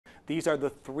These are the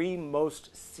three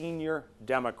most senior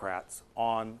Democrats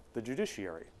on the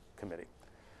Judiciary Committee.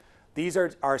 These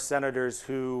are senators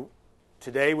who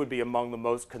today would be among the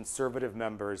most conservative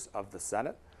members of the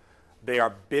Senate. They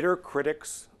are bitter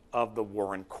critics of the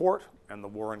Warren Court and the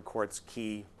Warren Court's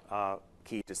key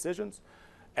decisions.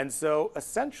 And so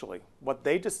essentially what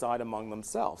they decide among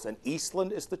themselves, and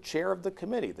Eastland is the chair of the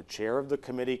committee. The chair of the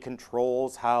committee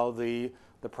controls how the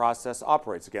process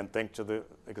operates. Again, think to the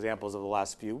examples of the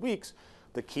last few weeks.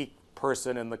 The key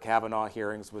person in the Kavanaugh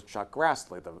hearings was Chuck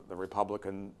Grassley, the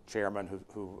Republican chairman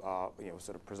who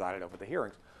sort of presided over the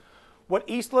hearings. What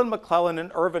Eastland, McClellan,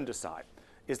 and Ervin decide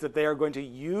is that they are going to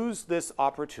use this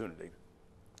opportunity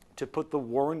to put the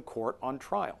Warren Court on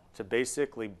trial, to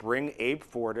basically bring Abe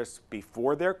Fortas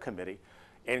before their committee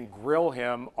and grill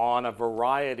him on a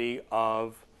variety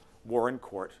of Warren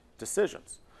Court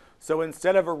decisions. So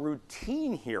instead of a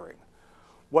routine hearing,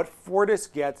 what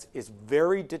Fortas gets is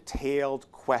very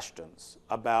detailed questions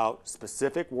about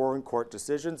specific Warren Court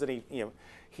decisions, and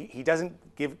he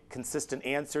doesn't give consistent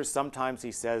answers. Sometimes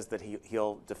he says that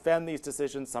he'll defend these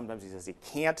decisions. Sometimes he says he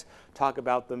can't talk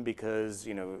about them because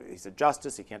he's a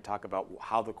justice. He can't talk about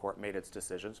how the court made its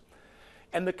decisions.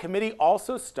 And the committee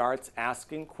also starts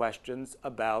asking questions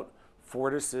about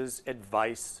Fortas's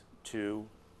advice to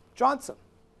Johnson,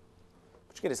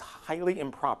 which again is highly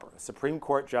improper. A Supreme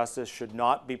Court justice should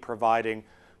not be providing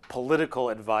political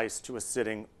advice to a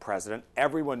sitting president.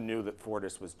 Everyone knew that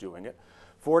Fortas was doing it.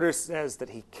 Fortas says that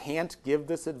he can't give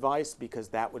this advice because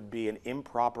that would be an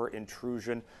improper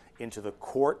intrusion into the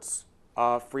court's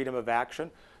freedom of action.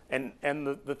 And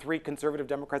the three conservative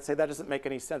Democrats say that doesn't make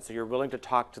any sense. So you're willing to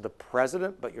talk to the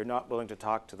president, but you're not willing to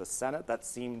talk to the Senate. That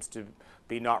seems to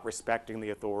be not respecting the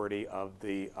authority of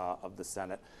the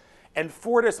Senate. And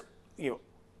Fortas,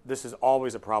 this is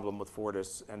always a problem with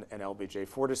Fortas and LBJ.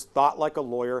 Fortas thought like a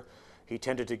lawyer. He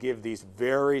tended to give these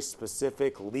very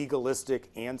specific, legalistic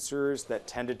answers that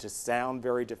tended to sound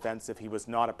very defensive. He was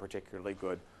not a particularly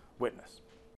good witness.